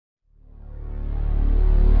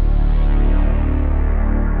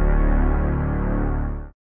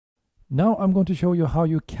Now I'm going to show you how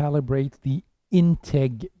you calibrate the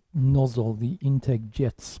INTEG nozzle, the INTEG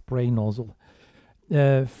jet spray nozzle.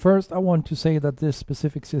 First, I want to say that this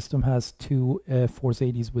specific system has two Force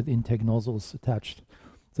 80s with INTEG nozzles attached.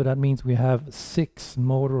 So that means we have 6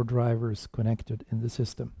 motor drivers connected in the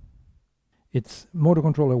system. It's motor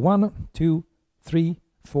controller 1, 2, 3,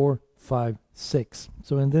 4, 5, 6.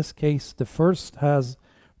 So in this case, the first has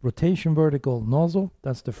rotation vertical nozzle.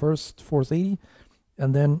 That's the first Force 80.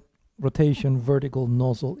 And then rotation vertical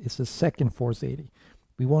nozzle is the second Force 80.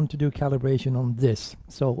 We want to do calibration on this.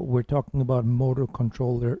 So we're talking about motor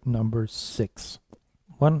controller number 6.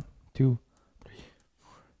 1, 2, 3,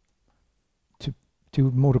 4,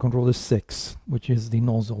 to motor controller 6, which is the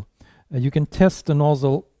nozzle. You can test the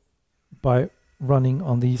nozzle by running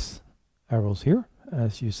on these arrows here.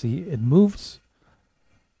 As you see, it moves.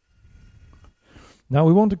 Now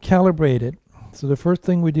we want to calibrate it. So the first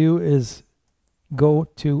thing we do is go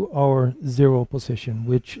to our 0 position,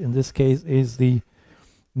 which in this case is the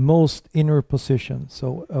most inner position.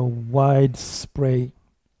 So a wide spray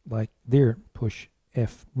like there, push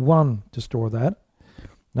F1 to store that.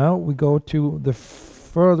 Now we go to the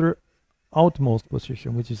further outmost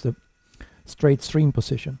position, which is the straight stream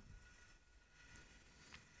position.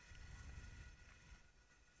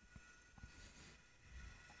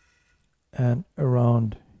 And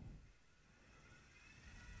around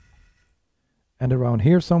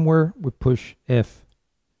here somewhere we push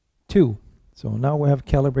F2. So now we have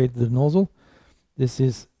calibrated the nozzle. This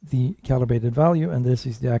is the calibrated value and this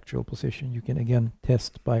is the actual position. You can again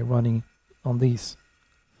test by running on these.